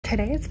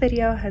Today's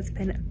video has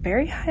been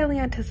very highly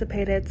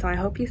anticipated, so I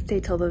hope you stay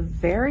till the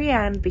very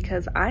end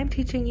because I'm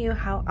teaching you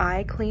how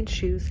I clean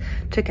shoes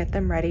to get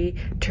them ready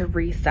to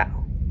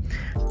resell.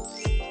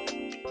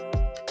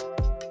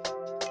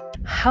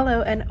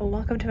 Hello and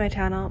welcome to my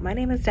channel. My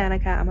name is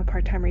Danica. I'm a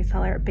part-time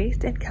reseller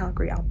based in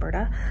Calgary,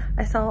 Alberta.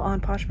 I sell on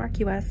Poshmark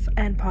US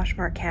and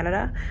Poshmark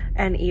Canada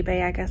and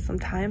eBay, I guess,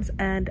 sometimes.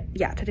 And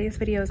yeah, today's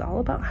video is all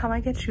about how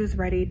I get shoes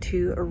ready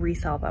to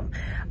resell them.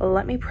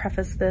 Let me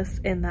preface this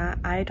in that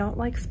I don't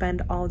like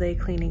spend all day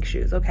cleaning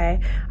shoes,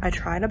 okay? I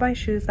try to buy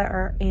shoes that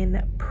are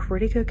in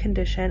pretty good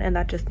condition and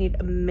that just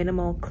need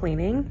minimal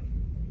cleaning.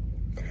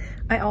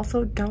 I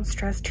also don't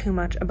stress too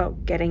much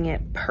about getting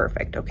it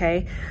perfect,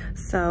 okay?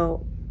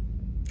 So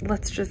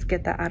let's just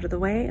get that out of the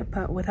way,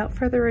 but without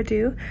further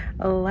ado,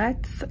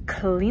 let's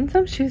clean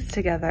some shoes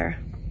together.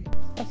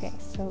 Okay,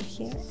 so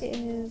here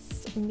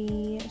is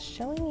me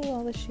showing you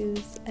all the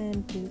shoes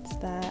and boots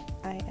that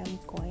I am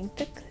going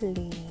to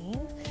clean.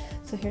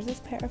 So here's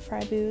this pair of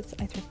Fry boots.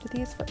 I thrifted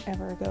these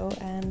forever ago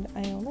and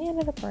I only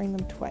ended up wearing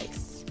them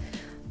twice.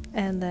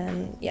 And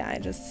then, yeah, I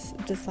just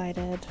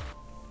decided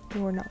they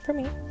were not for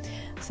me.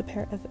 It's a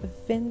pair of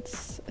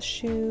Vince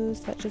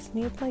shoes that just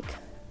need like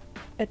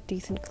a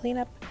decent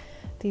cleanup.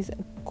 These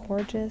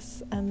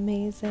gorgeous,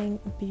 amazing,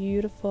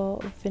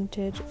 beautiful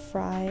vintage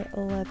Fry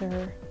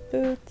leather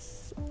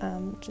boots,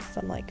 just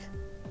some like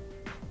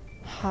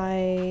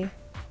high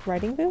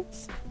riding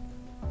boots,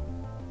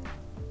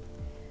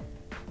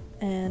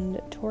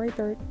 and Tory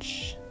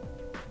Burch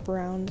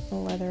brown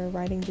leather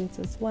riding boots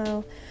as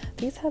well.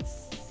 These had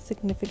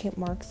significant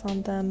marks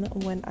on them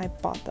when I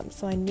bought them,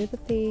 so I knew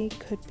that they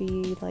could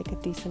be like a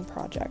decent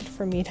project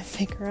for me to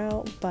figure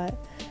out, but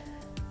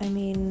I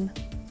mean,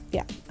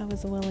 yeah, I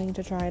was willing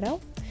to try it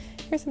out.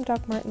 Here's some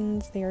Doc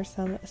Martens. There's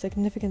some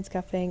significant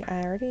scuffing.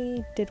 I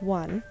already did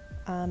one.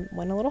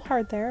 Went a little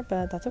hard there,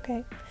 but that's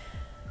okay.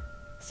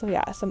 So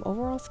yeah, some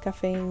overall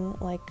scuffing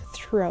like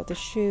throughout the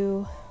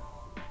shoe.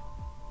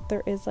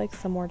 There is like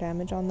some more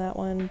damage on that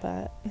one,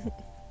 but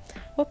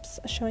whoops,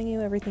 showing you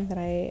everything that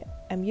I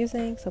am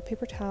using. So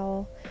paper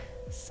towel,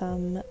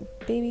 some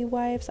baby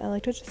wipes. I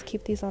like to just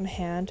keep these on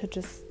hand to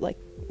just like,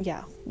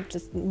 yeah,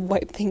 just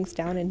wipe things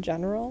down in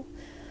general.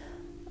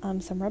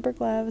 Some rubber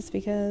gloves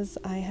because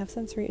I have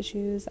sensory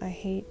issues. I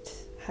hate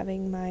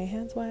having my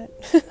hands wet.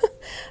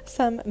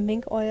 Some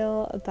mink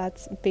oil.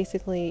 That's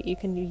basically, you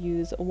can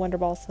use Wonder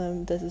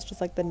Balsam. This is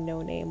just like the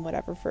no-name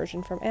whatever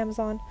version from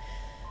Amazon,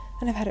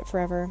 and I've had it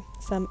forever.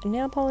 Some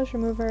nail polish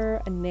remover,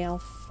 a nail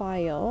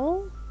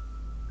file.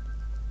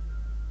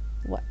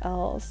 What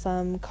else?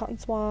 Some cotton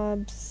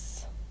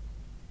swabs.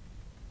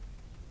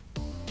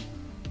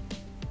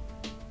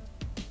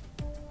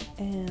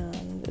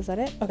 And is that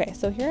it? Okay,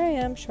 so here I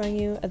am showing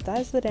you that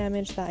is the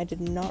damage that I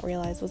did not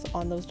realize was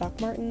on those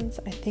Doc Martens.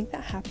 I think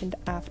that happened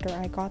after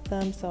I got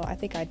them, so I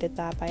think I did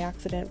that by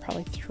accident,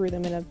 probably threw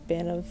them in a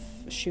bin of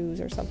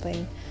shoes or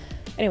something.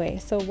 Anyway,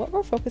 so what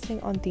we're focusing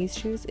on these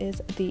shoes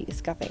is the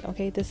scuffing,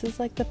 okay? This is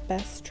like the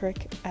best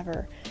trick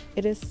ever.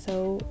 It is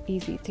so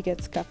easy to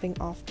get scuffing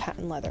off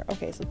patent leather.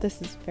 Okay, so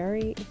this is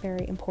very,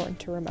 very important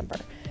to remember.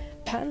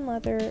 Patent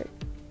leather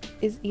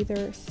is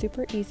either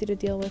super easy to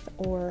deal with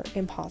or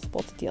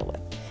impossible to deal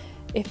with.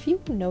 If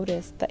you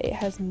notice that it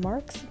has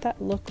marks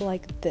that look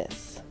like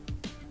this,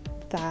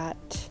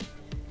 that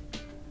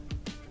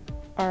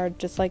are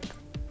just like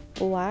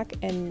black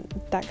and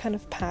that kind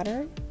of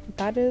pattern,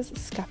 that is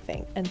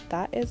scuffing, and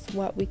that is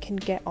what we can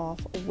get off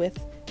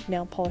with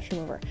nail polish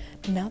remover.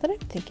 Now that I'm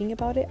thinking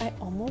about it, I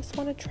almost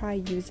want to try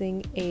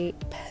using a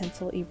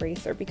pencil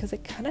eraser because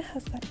it kind of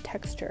has that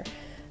texture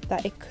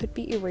that it could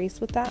be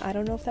erased with that. I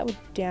don't know if that would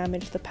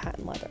damage the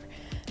patent leather.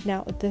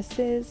 Now this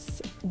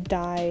is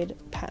dyed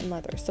patent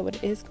leather, so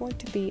it is going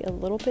to be a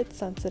little bit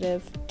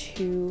sensitive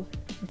to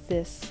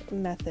this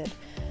method.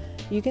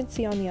 You can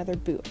see on the other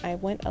boot, I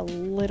went a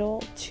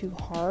little too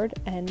hard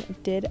and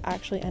did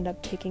actually end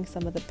up taking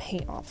some of the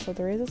paint off. So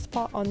there is a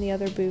spot on the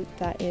other boot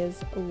that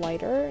is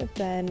lighter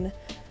than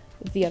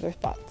the other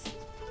spots.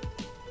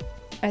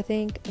 I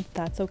think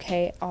that's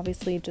okay.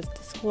 Obviously just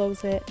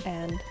disclose it,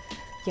 and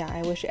yeah,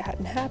 I wish it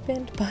hadn't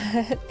happened,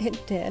 but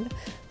it did.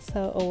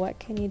 So what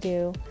can you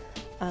do?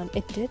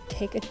 It did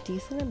take a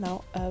decent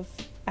amount of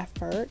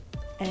effort,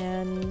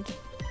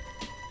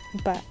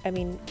 but I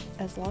mean,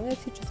 as long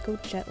as you just go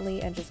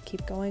gently and just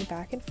keep going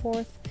back and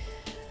forth,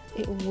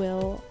 it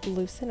will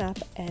loosen up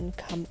and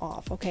come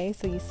off, okay?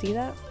 So you see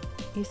that?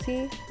 You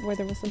see where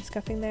there was some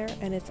scuffing there,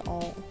 and it's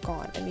all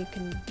gone, and you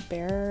can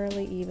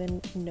barely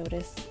even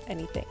notice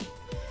anything.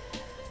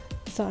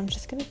 So I'm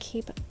just gonna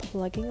keep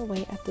plugging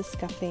away at the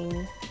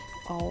scuffing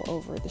all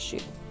over the shoe.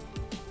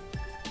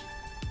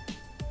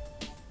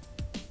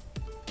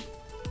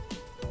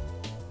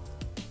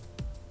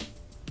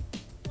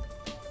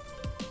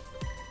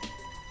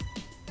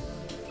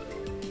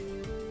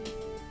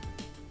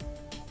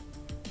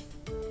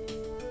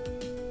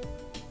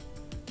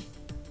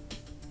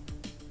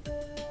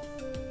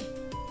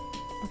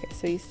 Okay,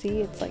 so you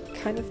see it's like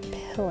kind of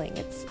pilling.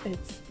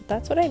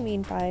 That's what I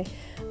mean by,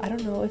 I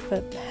don't know if a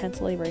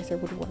pencil eraser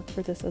would work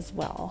for this as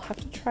well. I'll have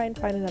to try and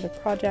find another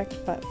project,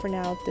 but for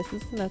now, this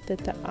is the method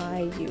that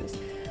I use.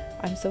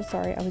 I'm so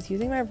sorry. I was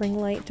using my ring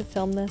light to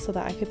film this so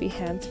that I could be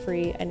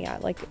hands-free, and yeah,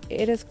 like,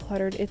 it is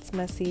cluttered, it's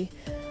messy,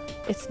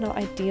 it's not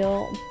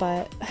ideal,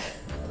 but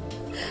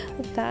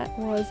that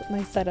was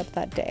my setup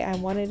that day. I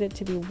wanted it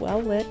to be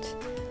well lit,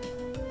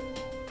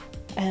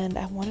 and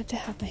I wanted to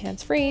have my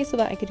hands free so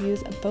that I could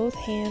use both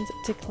hands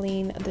to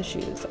clean the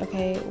shoes.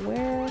 Okay,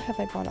 where have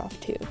I gone off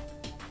to?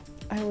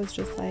 I was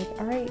just like,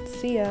 all right,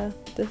 see ya,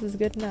 this is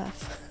good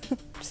enough.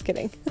 Just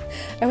kidding.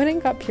 I went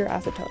and got pure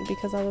acetone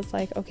because I was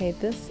like, okay,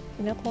 this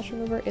nail polish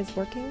remover is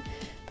working,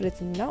 but it's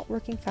not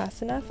working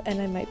fast enough,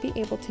 and I might be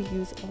able to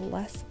use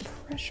less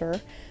pressure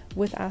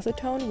with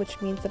acetone,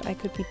 which means that I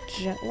could be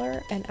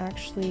gentler and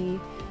actually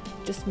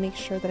just make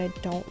sure that I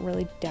don't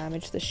really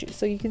damage the shoe.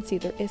 So you can see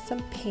there is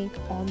some pink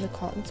on the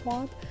cotton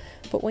swab,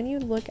 but when you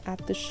look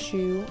at the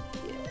shoe,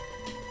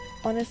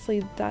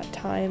 honestly, that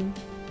time,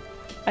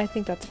 I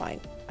think that's fine.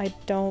 I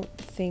don't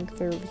think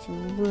there's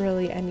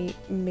really any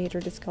major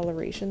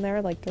discoloration there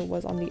like there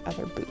was on the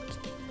other boot.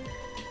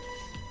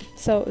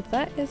 So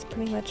that is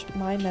pretty much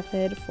my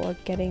method for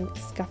getting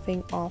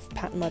scuffing off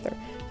patent leather.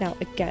 Now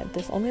again,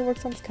 this only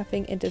works on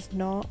scuffing, it does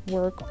not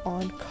work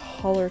on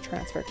color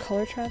transfer.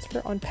 Color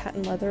transfer on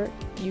patent leather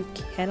you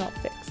cannot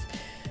fix.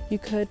 You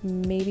could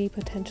maybe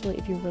potentially,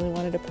 if you really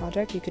wanted a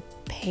project, you could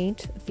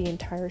paint the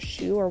entire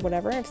shoe or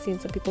whatever. I've seen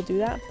some people do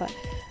that, but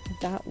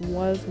that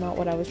was not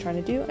what I was trying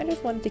to do. I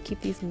just wanted to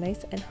keep these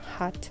nice and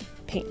hot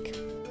pink.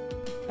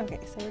 Okay,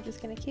 so we're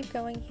just going to keep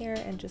going here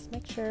and just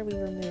make sure we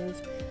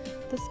remove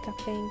the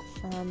scuffing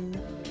from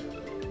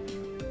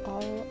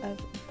all of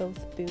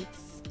both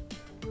boots.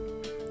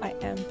 I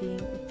am being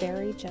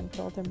very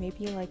gentle. There may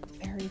be like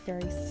very,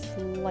 very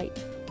slight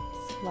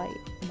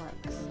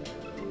marks,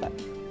 but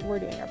we're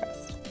doing our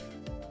best.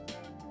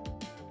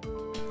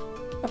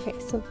 Okay,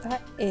 so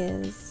that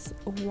is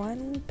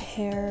one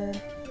pair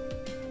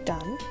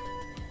done.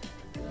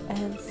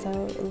 And so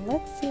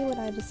let's see what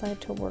I decide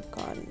to work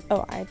on.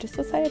 Oh, I just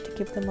decided to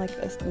give them like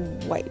a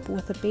wipe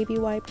with a baby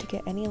wipe to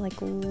get any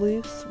like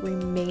loose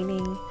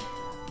remaining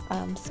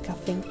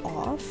scuffing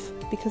off,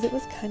 because it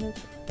was kind of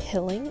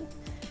pilling.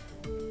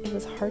 It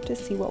was hard to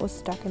see what was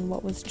stuck and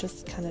what was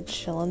just kind of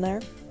chilling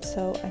there.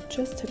 So I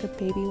just took a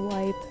baby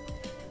wipe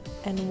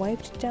and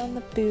wiped down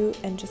the boot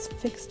and just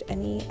fixed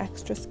any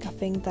extra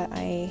scuffing that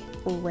I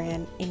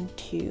ran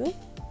into.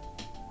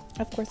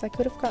 Of course, I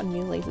could have gotten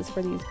new laces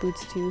for these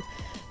boots too.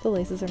 The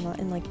laces are not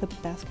in like the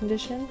best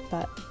condition,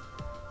 but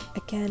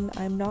again,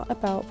 I'm not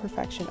about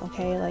perfection,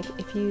 okay? Like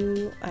if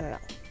you, I don't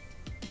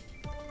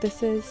know,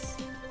 this is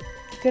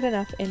good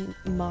enough in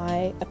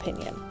my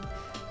opinion.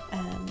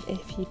 And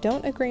if you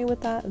don't agree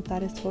with that,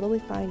 that is totally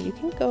fine. You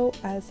can go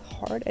as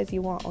hard as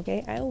you want,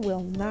 okay? I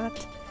will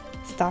not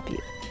stop you.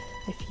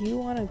 If you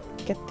want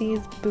to get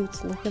these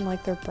boots looking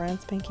like they're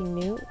brand spanking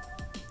new,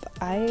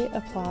 I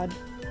applaud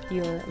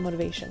your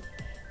motivation.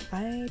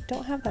 I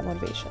don't have that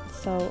motivation,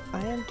 so I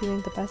am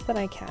doing the best that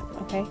I can,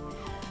 okay?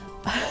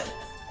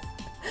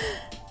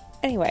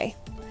 Anyway,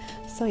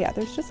 so yeah,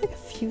 there's just like a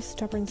few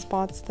stubborn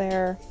spots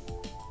there.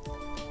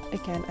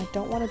 Again, I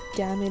don't want to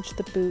damage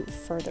the boot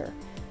further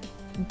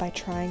by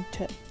trying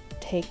to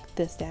take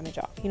this damage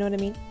off, you know what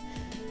I mean?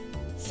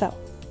 So,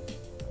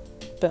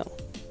 boom,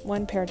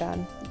 one pair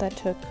done. That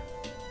took,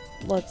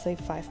 let's say,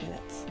 5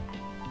 minutes.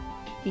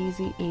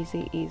 Easy,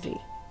 easy, easy.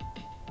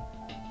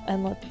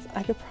 And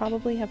I could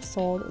probably have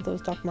sold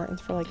those Doc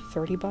Martens for like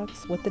 30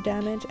 bucks with the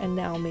damage, and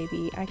now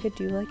maybe I could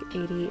do like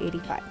 80,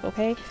 85,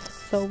 okay?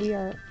 So we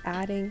are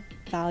adding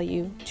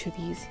value to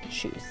these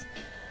shoes.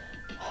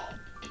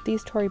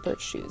 These Tory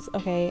Burch shoes,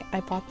 okay?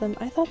 I bought them,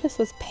 I thought this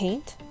was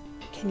paint.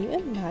 Can you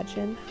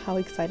imagine how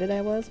excited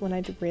I was when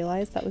I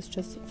realized that was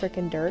just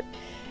freaking dirt?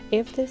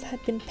 If this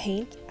had been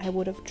paint, I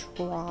would have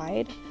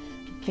tried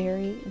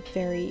very,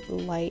 very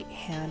light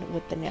hand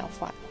with the nail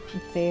file.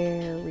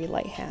 Very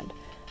light hand.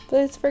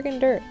 But it's freaking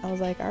dirt. I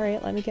was like, all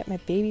right, let me get my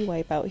baby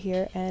wipe out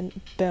here, and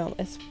boom,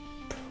 it's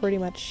pretty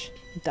much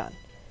done.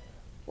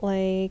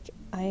 Like,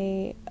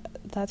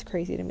 that's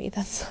crazy to me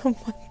that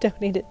someone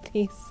donated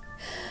these.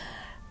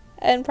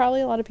 And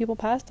probably a lot of people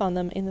passed on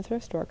them in the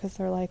thrift store because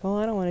they're like, oh,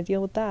 I don't want to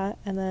deal with that.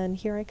 And then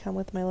here I come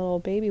with my little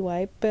baby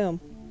wipe. Boom.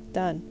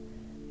 Done.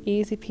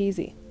 Easy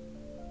peasy.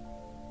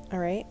 All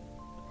right.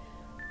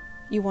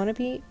 You want to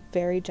be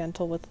very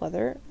gentle with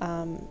leather.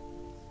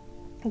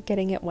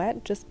 Getting it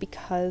wet, just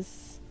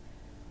because,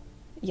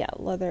 yeah,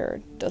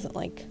 leather doesn't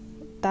like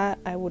that.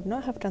 I would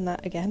not have done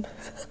that again.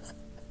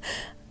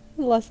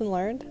 Lesson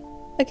learned.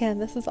 Again,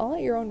 this is all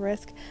at your own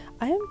risk.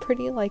 I am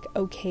pretty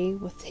okay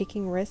with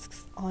taking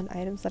risks on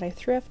items that I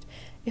thrift.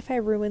 If I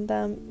ruin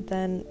them,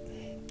 then,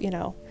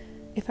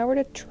 if I were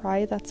to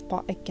try that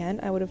spot again,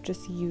 I would have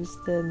just used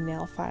the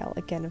nail file.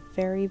 Again, a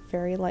very,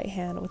 very light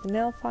hand with a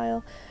nail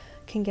file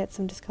can get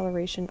some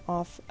discoloration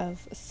off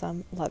of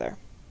some leather.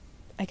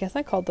 I guess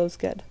I called those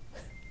good.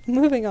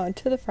 Moving on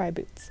to the fry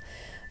boots.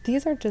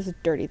 These are just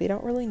dirty. They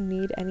don't really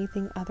need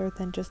anything other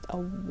than just a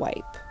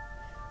wipe.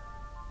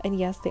 And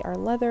yes, they are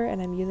leather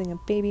and I'm using a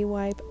baby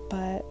wipe,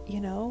 but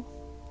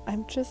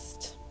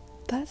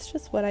that's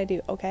just what I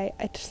do, okay?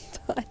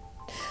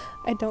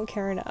 I don't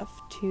care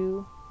enough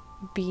to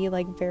be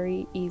like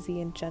very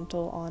easy and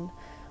gentle on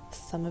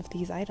some of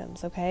these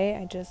items, okay?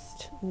 I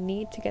just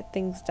need to get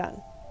things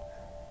done.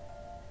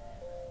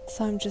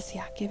 So I'm just,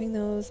 giving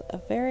those a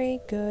very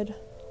good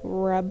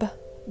rub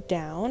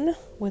down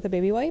with a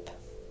baby wipe.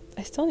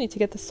 I still need to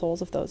get the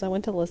soles of those. I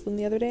went to list them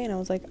the other day and I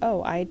was like,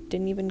 oh, I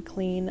didn't even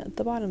clean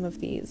the bottom of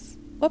these.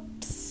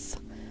 Whoops.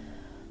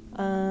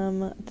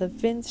 The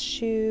Vince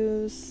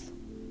shoes,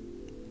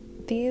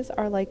 these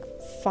are like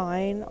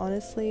fine,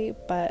 honestly,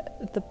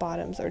 but the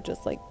bottoms are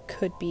just like,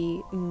 could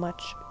be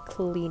much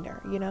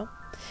cleaner, you know?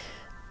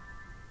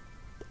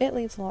 It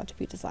leaves a lot to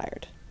be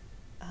desired.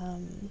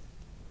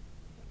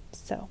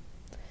 So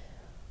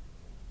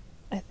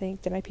I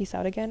think, did I peace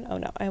out again? Oh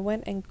no, I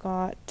went and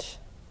got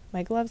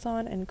my gloves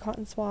on and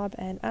cotton swab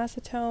and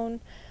acetone.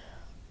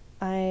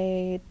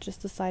 I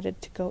just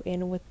decided to go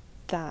in with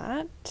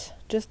that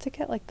just to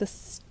get like the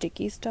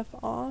sticky stuff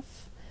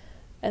off.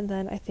 And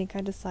then I think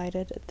I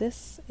decided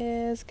this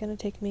is gonna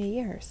take me a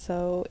year,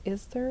 so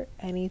is there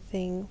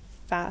anything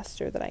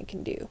faster that I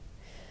can do?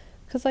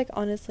 Because like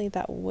honestly,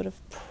 that would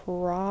have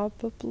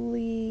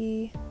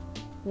probably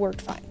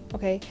worked fine,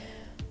 okay?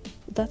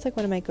 That's like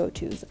one of my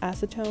go-tos.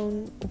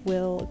 Acetone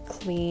will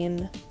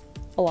clean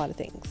a lot of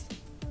things.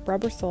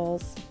 Rubber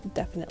soles,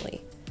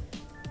 definitely.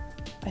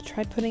 I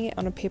tried putting it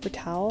on a paper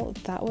towel.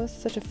 That was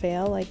such a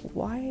fail. Like,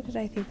 why did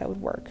I think that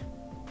would work?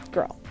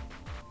 Girl,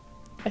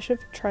 I should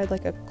have tried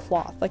like a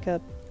cloth, like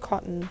a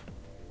cotton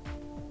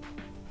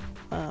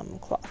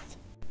cloth.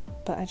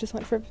 But I just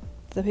went for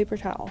the paper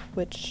towel,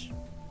 which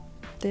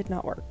did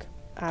not work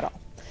at all.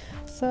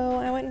 So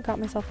I went and got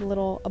myself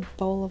a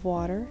bowl of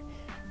water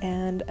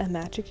and a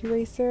magic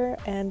eraser,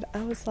 and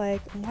I was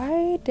like,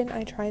 why didn't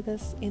I try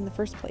this in the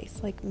first place?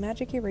 Like,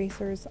 magic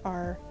erasers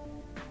are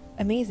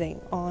amazing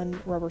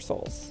on rubber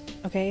soles.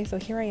 Okay, so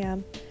here I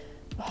am.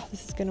 Oh,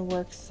 this is gonna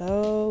work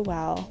so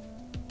well.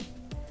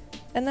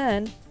 And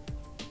then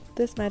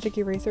this magic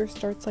eraser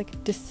starts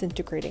like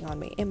disintegrating on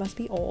me. It must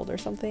be old or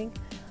something.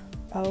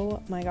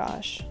 Oh my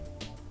gosh.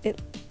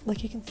 It,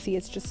 like, you can see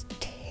it's just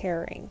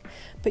tearing,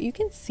 but you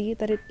can see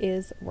that it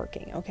is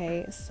working.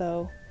 Okay,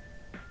 so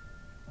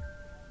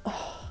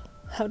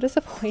how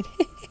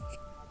disappointing.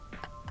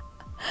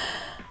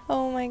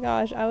 Oh my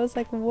gosh, I was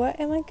like, what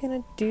am I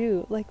gonna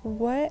do? Like,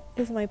 what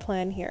is my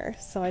plan here?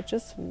 So I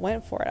just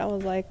went for it. I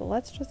was like,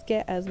 let's just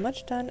get as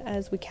much done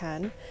as we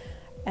can.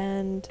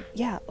 And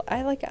yeah,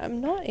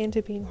 I'm not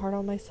into being hard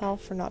on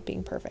myself for not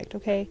being perfect,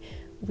 okay?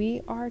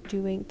 We are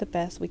doing the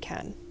best we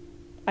can.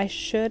 I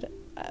should,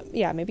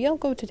 maybe I'll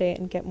go today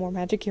and get more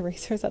magic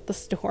erasers at the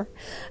store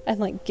and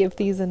like give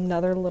these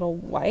another little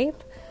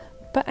wipe.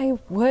 But I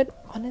would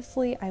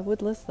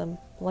list them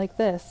like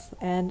this.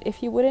 And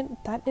if you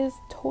wouldn't, that is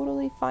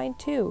totally fine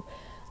too.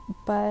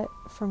 But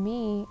for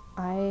me,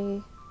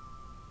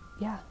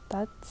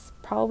 that's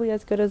probably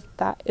as good as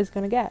that is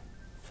going to get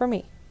for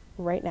me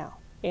right now,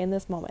 in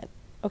this moment.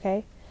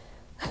 Okay?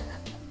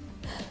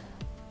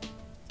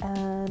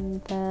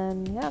 And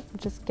then,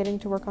 just getting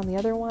to work on the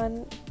other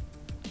one.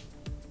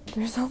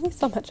 There's only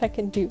so much I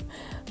can do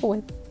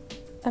with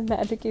a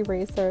magic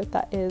eraser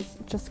that is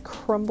just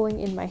crumbling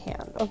in my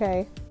hand,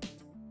 okay?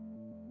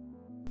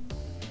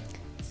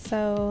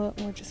 So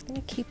we're just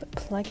gonna keep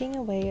plugging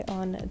away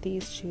on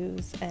these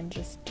shoes and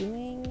just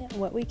doing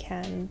what we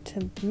can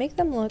to make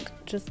them look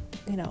just,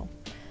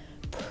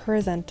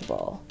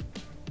 presentable.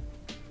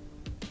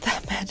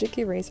 That magic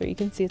eraser, you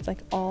can see it's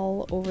like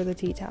all over the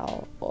tea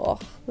towel. Oh,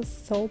 this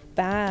is so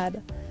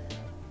bad.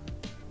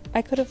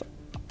 I could have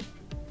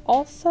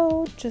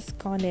also just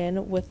gone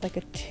in with like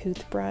a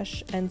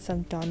toothbrush and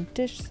some Dawn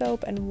dish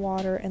soap and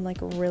water and like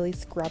really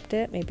scrubbed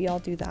it. Maybe I'll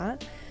do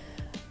that.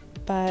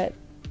 But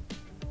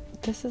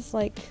this is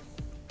like,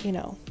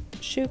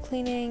 shoe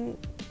cleaning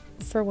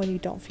for when you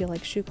don't feel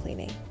like shoe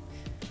cleaning.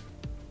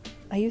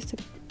 I used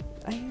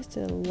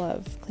to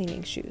love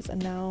cleaning shoes,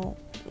 and now,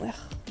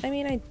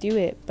 I do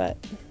it, but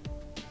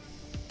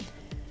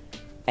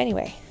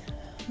anyway,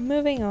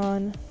 moving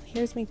on.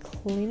 Here's me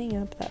cleaning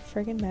up that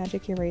friggin'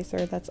 magic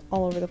eraser that's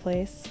all over the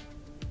place.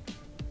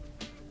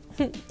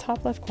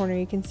 Top left corner,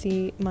 you can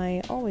see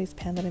my always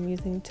pan that I'm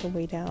using to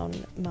weigh down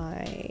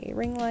my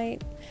ring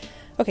light.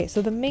 Okay,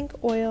 so the mink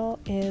oil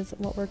is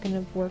what we're going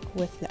to work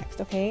with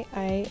next, okay?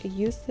 I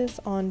use this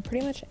on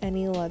pretty much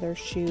any leather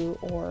shoe,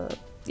 or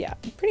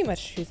pretty much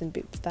shoes and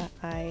boots that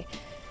I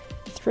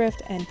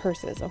thrift, and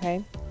purses,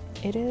 okay?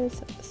 It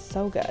is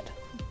so good.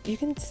 You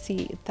can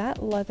see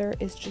that leather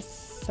is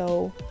just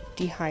so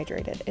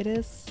dehydrated. It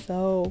is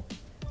so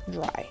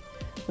dry.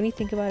 When you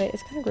think about it,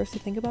 it's kind of gross to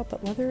think about,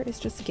 but leather is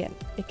just skin.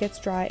 It gets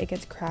dry, it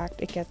gets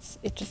cracked,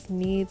 it just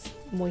needs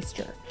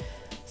moisture.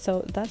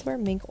 So that's where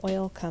mink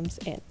oil comes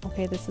in.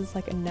 Okay, this is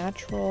like a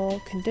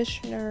natural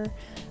conditioner.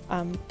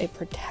 It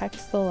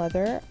protects the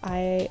leather.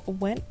 I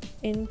went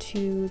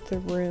into the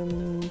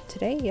room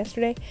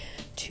yesterday,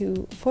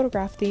 to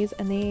photograph these,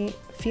 and they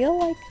feel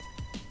like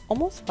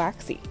almost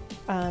waxy.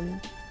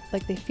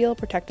 Like they feel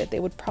protected.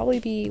 They would probably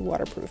be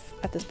waterproof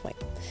at this point.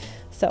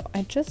 So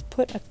I just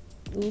put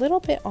little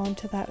bit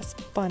onto that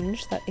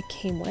sponge that it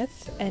came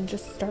with and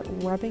just start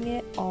rubbing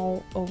it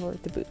all over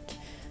the boot,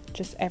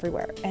 just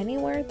everywhere.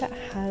 Anywhere that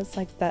has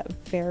like that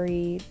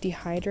very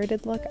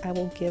dehydrated look, I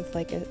will give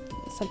like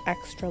some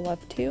extra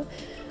love to.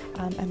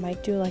 I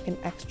might do like an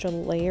extra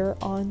layer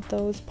on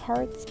those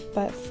parts,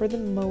 but for the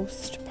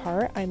most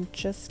part, I'm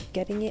just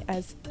getting it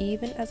as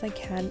even as I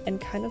can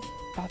and kind of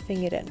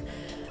buffing it in.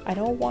 I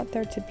don't want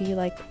there to be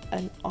like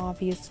an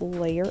obvious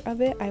layer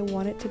of it. I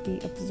want it to be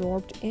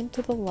absorbed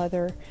into the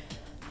leather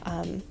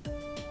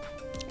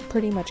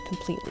pretty much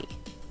completely.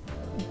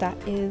 That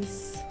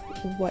is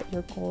what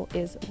your goal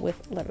is with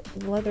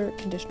leather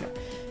conditioner.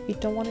 You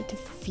don't want it to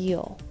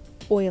feel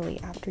oily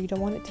after. You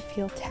don't want it to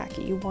feel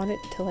tacky. You want it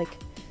to like,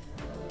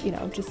 you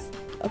know, just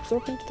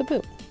absorb into the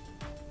boot.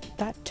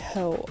 That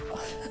toe.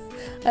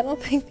 I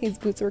don't think these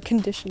boots were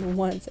conditioned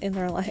once in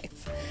their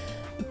life.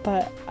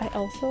 But I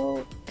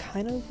also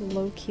kind of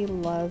low-key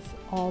love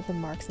all the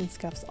marks and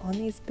scuffs on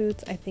these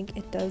boots. I think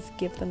it does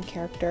give them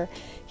character.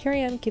 Here I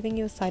am giving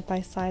you a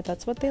side-by-side.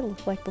 That's what they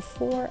look like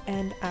before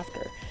and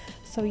after.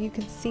 So you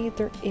can see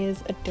there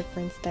is a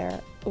difference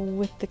there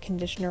with the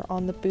conditioner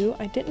on the boot.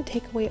 I didn't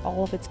take away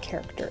all of its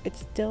character. It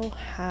still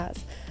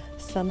has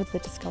some of the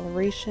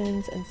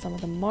discolorations and some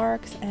of the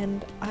marks,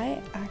 and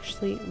I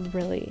actually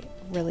really,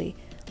 really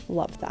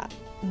love that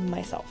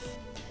myself.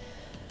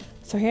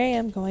 So here I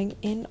am going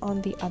in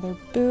on the other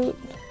boot.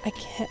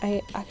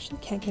 I actually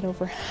can't get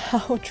over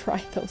how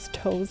dry those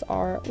toes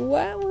are.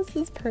 What was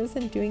this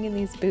person doing in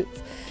these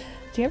boots?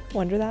 Do you ever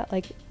wonder that?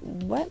 Like,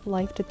 what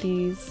life did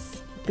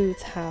these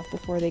boots have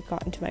before they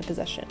got into my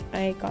possession?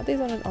 I got these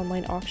on an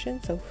online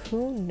auction, so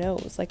who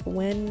knows like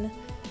when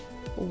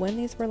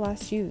these were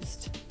last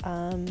used.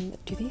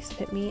 Do these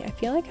fit me? I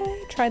feel like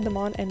I tried them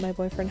on and my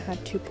boyfriend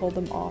had to pull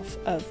them off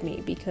of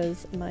me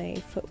because my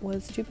foot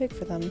was too big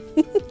for them.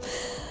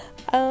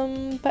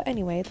 But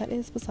anyway, that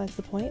is besides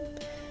the point.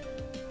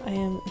 I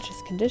am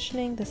just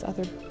conditioning this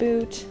other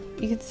boot.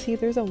 You can see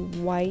there's a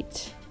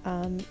white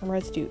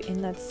residue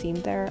in that seam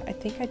there. I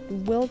think I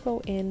will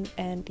go in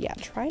and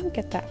try and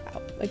get that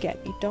out. Again,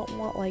 you don't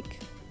want like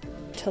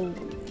to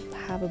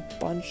have a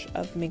bunch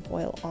of mink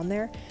oil on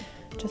there.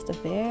 Just a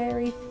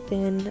very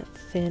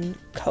thin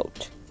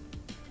coat.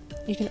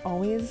 You can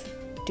always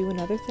do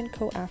another thin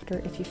coat after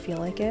if you feel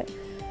like it.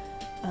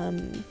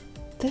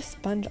 This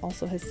sponge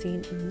also has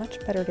seen much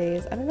better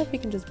days. I don't know if you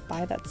can just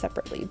buy that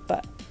separately,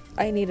 but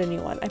I need a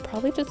new one. I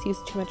probably just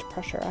used too much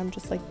pressure. I'm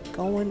just like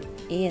going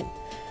in.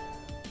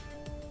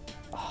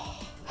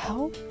 Oh,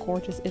 how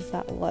gorgeous is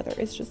that leather?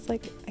 It's just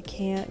like, I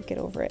can't get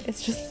over it.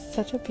 It's just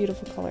such a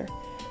beautiful color.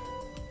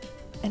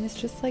 And it's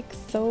just like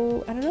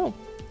so, I don't know.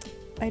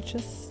 I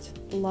just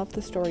love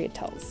the story it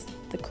tells.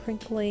 The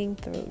crinkling,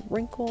 the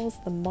wrinkles,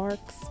 the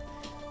marks,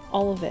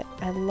 all of it.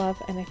 I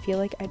love, and I feel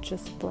like I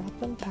just brought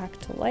them back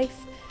to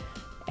life.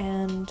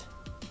 And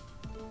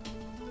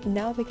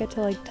now they get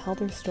to like tell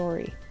their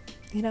story,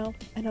 you know?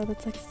 I know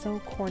that's like so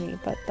corny,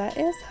 but that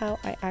is how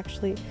I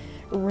actually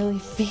really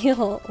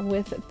feel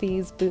with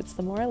these boots.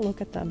 The more I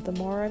look at them, the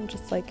more I'm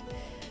just like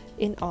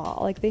in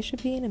awe. Like they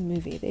should be in a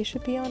movie, they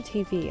should be on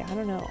TV. I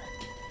don't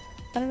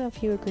know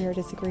if you agree or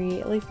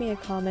disagree. Leave me a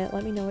comment,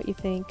 let me know what you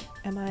think.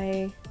 Am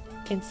I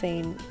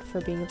insane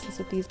for being obsessed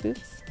with these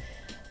boots?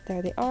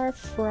 There they are,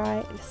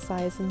 Fry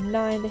size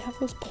 9. They have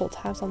those pull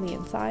tabs on the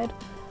inside.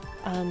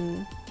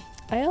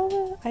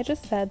 I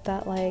just said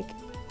that, like,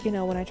 you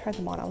know, when I tried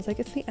them on, I was like,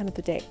 it's the end of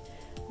the day.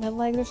 My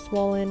legs are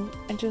swollen,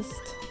 and just,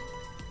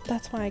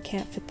 that's why I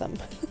can't fit them.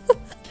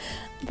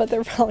 But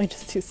they're probably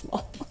just too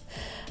small.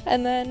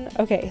 And then,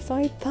 okay, so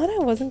I thought I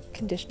wasn't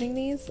conditioning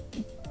these,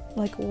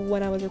 like,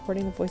 when I was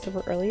recording the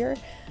voiceover earlier.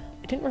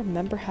 I didn't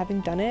remember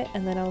having done it,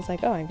 and then I was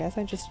like, oh, I guess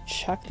I just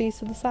chucked these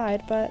to the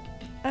side, but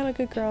I'm a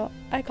good girl.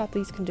 I got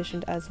these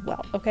conditioned as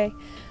well, okay?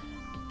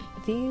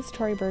 These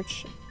Tory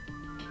Burch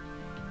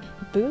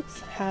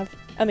boots have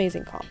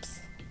amazing comps,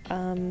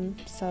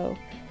 so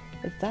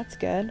that's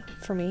good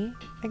for me,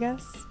 I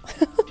guess.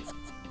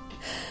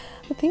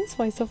 These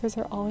voiceovers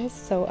are always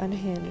so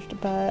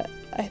unhinged, but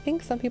I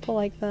think some people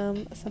like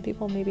them, some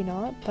people maybe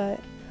not,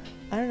 but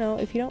I don't know.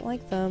 If you don't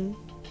like them,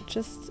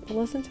 just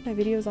listen to my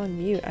videos on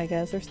mute, I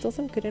guess. There's still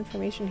some good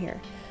information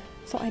here.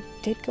 So I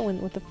did go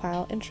in with the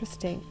file.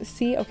 Interesting.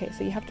 See, okay,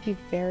 so you have to be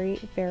very,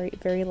 very,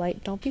 very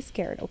light. Don't be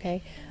scared,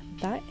 okay?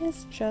 That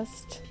is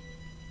just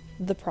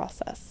the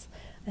process.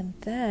 And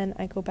then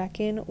I go back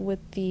in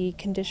with the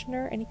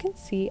conditioner, and you can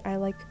see I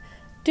like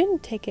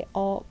didn't take it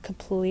all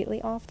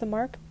completely off the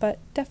mark, but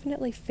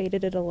definitely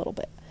faded it a little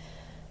bit.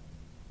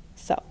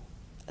 So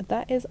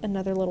that is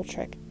another little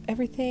trick.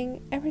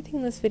 Everything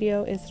in this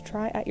video is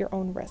try at your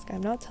own risk.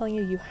 I'm not telling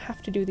you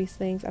have to do these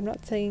things. I'm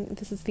not saying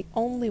this is the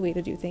only way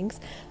to do things.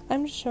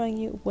 I'm just showing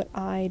you what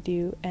I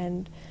do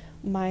and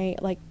my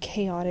like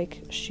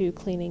chaotic shoe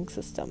cleaning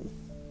system.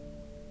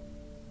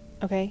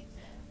 Okay,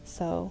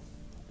 so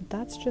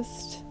that's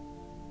just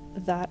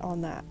that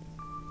on that.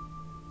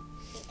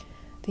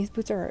 These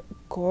boots are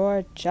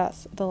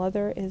gorgeous. The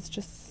leather is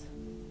just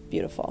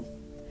beautiful.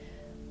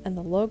 and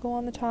the logo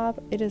on the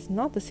top. It is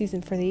not the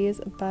season for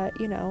these, but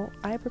you know,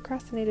 I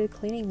procrastinated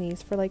cleaning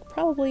these for like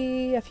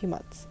probably a few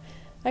months.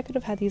 I could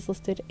have had these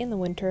listed in the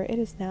winter. It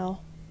is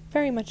now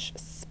very much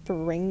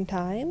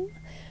springtime.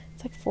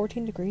 It's like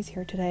 14 degrees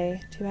here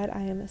today. Too bad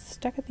I am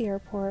stuck at the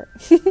airport.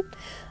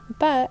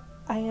 But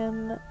I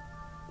am,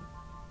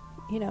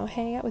 you know,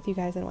 hanging out with you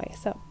guys anyway,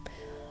 so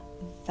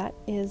that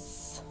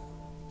is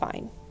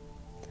fine.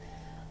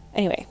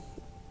 Anyway,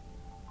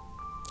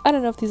 I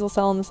don't know if these will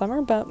sell in the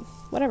summer, but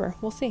whatever,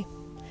 we'll see.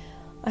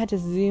 I had to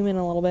zoom in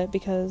a little bit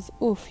because,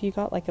 oof, you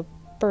got like a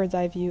bird's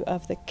eye view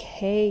of the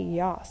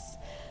chaos.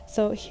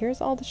 So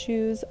here's all the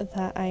shoes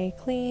that I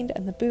cleaned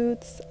and the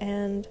boots,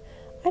 and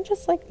I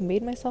just like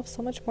made myself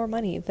so much more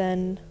money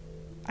than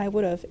I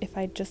would have if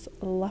I just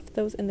left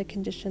those in the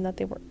condition that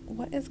they were.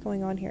 What is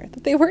going on here?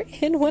 That they were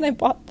in when I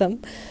bought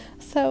them.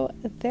 So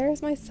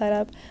there's my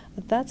setup.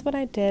 That's what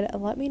I did.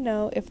 Let me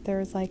know if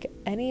there's like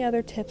any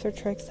other tips or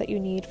tricks that you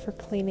need for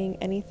cleaning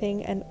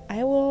anything, and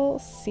I will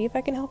see if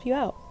I can help you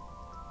out.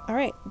 All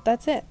right,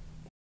 that's it.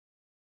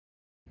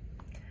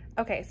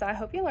 Okay, so I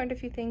hope you learned a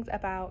few things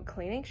about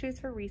cleaning shoes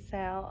for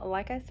resale.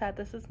 Like I said,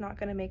 this is not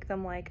going to make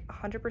them like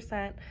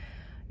 100%,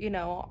 you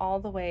know, all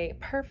the way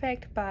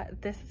perfect,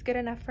 but this is good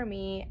enough for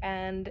me.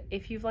 And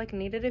if you've like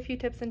needed a few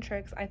tips and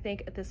tricks, I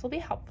think this will be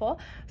helpful.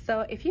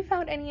 So if you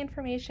found any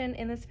information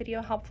in this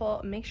video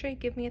helpful, make sure you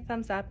give me a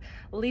thumbs up,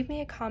 leave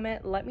me a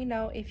comment, let me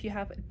know if you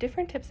have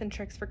different tips and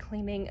tricks for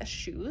cleaning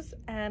shoes,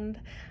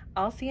 and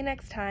I'll see you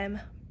next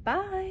time.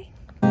 Bye.